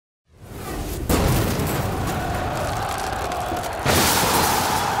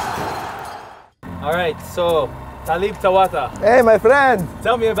All right, so Taleb Tawatha, Hey, my friend.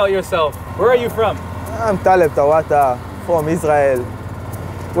 tell me about yourself. Where are you from? I'm Taleb Tawatha from Israel,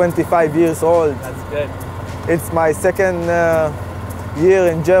 25 years old. That's good. It's my second year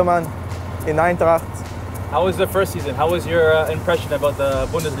in German, in Eintracht. How was the first season? How was your impression about the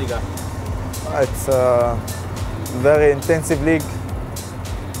Bundesliga? It's a very intensive league.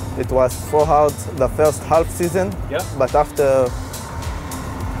 It was so hard the first half season, Yeah. but after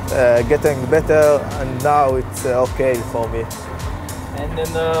getting better, and now it's okay for me. And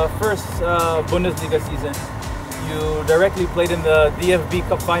in the first Bundesliga season, you directly played in the DFB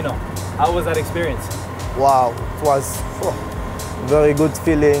Cup final. How was that experience? Wow, it was very good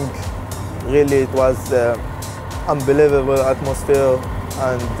feeling. Really, it was unbelievable atmosphere,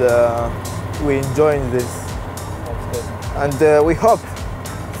 and we enjoyed this. That's good. And we hope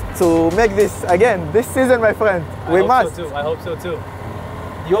to make this again this season, my friend. We must. So too. I hope so too.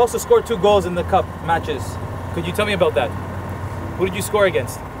 You also scored 2 goals in the cup matches. Could you tell me about that? Who did you score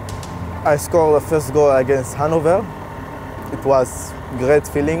against? I scored the first goal against Hanover. It was great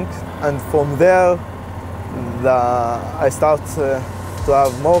feeling, and from there, I start to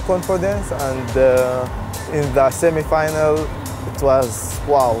have more confidence. And in the semi-final, it was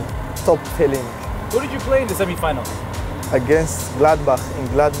wow, top feeling Who did you play in the semi-final? against Gladbach in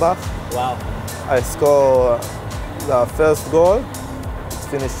Gladbach. Wow. I scored the first goal.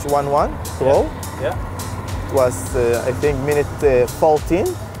 It finished 1-1 draw. Yeah. It was I think minute 14.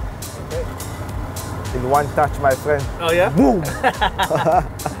 Okay. In one touch, my friend. Oh yeah? Boom!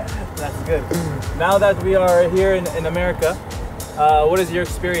 That's good. Now that we are here in America, what is your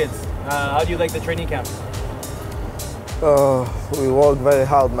experience? How do you like the training camp? We work very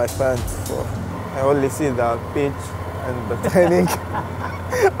hard, my friend. So I only see the pitch and the training.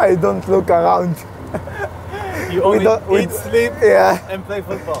 I don't look around. You only we eat, sleep, Yeah, and play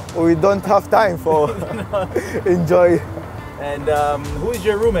football. we don't have time for enjoy. And who is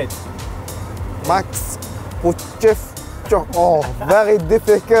your roommate? Max Puchev. Oh, very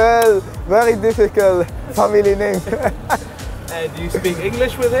difficult family name. And do you speak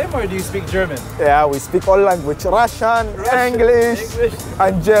English with him or do you speak German? Yeah, we speak all language: Russian, English,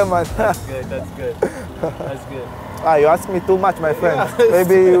 and German. That's good. That's good. That's good. You ask me too much, my friend. Yeah.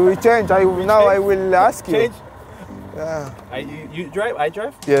 Maybe we change. Now I will ask you. Change. Yeah. You drive? I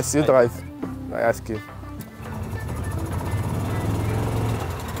drive? Yes, you drive. I ask you.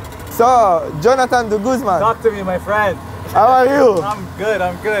 So, Jonathan de Guzmán, Talk to me, my friend. how are you? I'm good.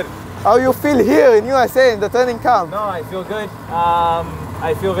 I'm good. How you feel here in USA in the training camp? No, I feel good.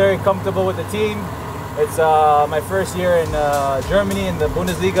 I feel very comfortable with the team. It's my first year in Germany in the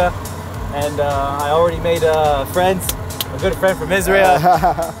Bundesliga, and I already made friends. A good friend from Israel,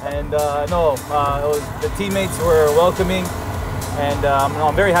 and the teammates were welcoming, and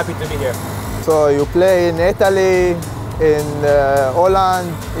I'm very happy to be here. So you play in Italy, in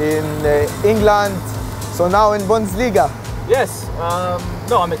Holland, in England, so now in Bundesliga. Yes,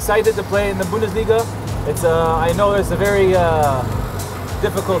 no, I'm excited to play in the Bundesliga. It's I know it's a very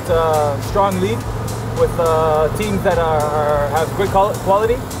difficult, strong league with teams that have good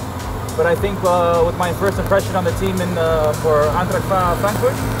quality. But I think with my first impression on the team for Eintracht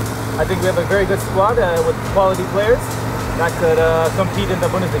Frankfurt, I think we have a very good squad with quality players that could compete in the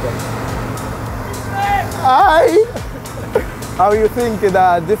Bundesliga. Hi! How you think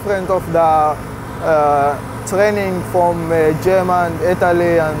the difference of the training from German,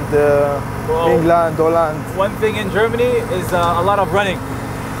 Italy, and England, Holland? One thing in Germany is a lot of running,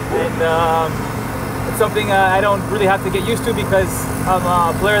 and it's something I don't really have to get used to because I'm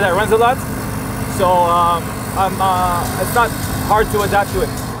a player that runs a lot. So it's not hard to adapt to it.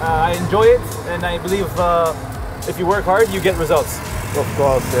 I enjoy it, and I believe if you work hard, you get results. Of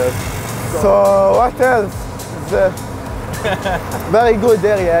course, yes. So what else? It's a very good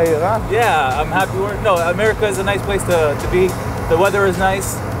area here, huh? Yeah, I'm happy. No, America is a nice place to be. The weather is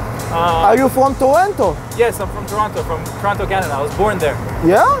nice. Are you from Toronto? Yes, I'm from Toronto, Canada. I was born there.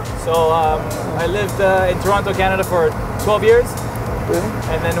 Yeah? So I lived in Toronto, Canada for 12 years. Okay.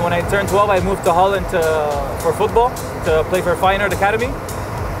 And then when I turned 12, I moved to Holland for football, to play for Feyenoord Academy.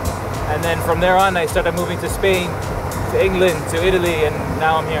 And then from there on, I started moving to Spain, to England, to Italy, and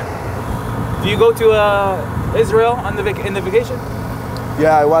now I'm here. Do you go to Israel in the vacation?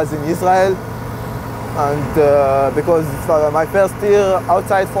 Yeah, I was in Israel. And because it's my first year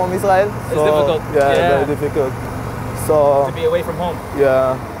outside from Israel. It's difficult. Yeah, very difficult. So to be away from home.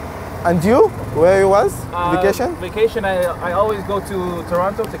 Yeah. And you? Where you was? Vacation? Vacation, I always go to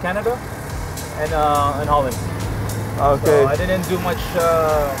Toronto, to Canada, and Holland. Okay. So I didn't do much,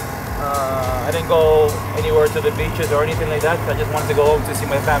 I didn't go anywhere to the beaches or anything like that. I just wanted to go home to see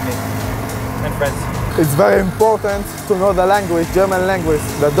my family. and friends. It's very important to know the language, German language,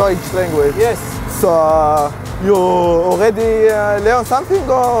 the Deutsch language. Yes. So you already learn something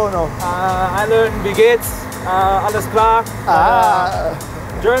or no? I learned wie geht's, alles klar.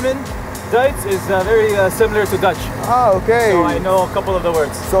 German, Deutsch is very similar to Dutch. Okay. So I know a couple of the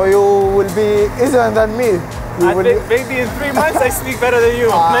words. So you will be easier than me. I think maybe in 3 months I speak better than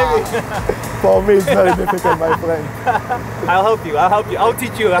you. Maybe. For me, it's very difficult, my friend. I'll help you. I'll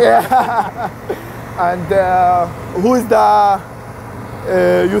teach you. Yeah. And who is the,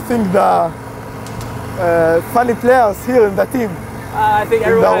 you think the funny players here in the team? I think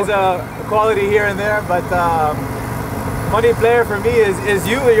everyone has a quality here and there, but funny player for me is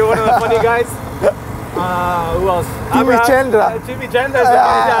you. You're one of the funny guys. Who else? Timmy Chandra. Timmy Chandra,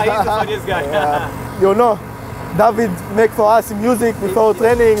 yeah, he's the funniest guy. Yeah. You know, David make for us music before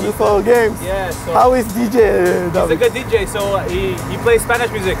training, before games. Yeah, so how is DJ David? He's a good DJ, so he plays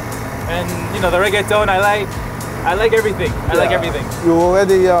Spanish music. And you know, the reggaeton, I like everything. I like everything. You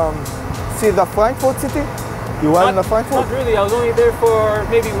already see the Frankfurt city? You were in the Frankfurt? Not really, I was only there for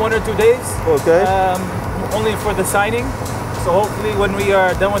maybe 1 or 2 days. Okay. Only for the signing. So hopefully when we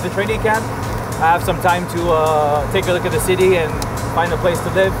are done with the training camp, I have some time to take a look at the city and find a place to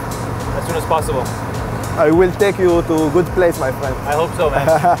live as soon as possible. I will take you to a good place, my friend. I hope so, man.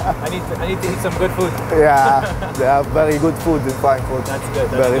 I need to eat some good food. Yeah, they have very good food in Frankfurt. That's good.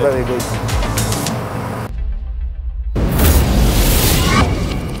 Very good.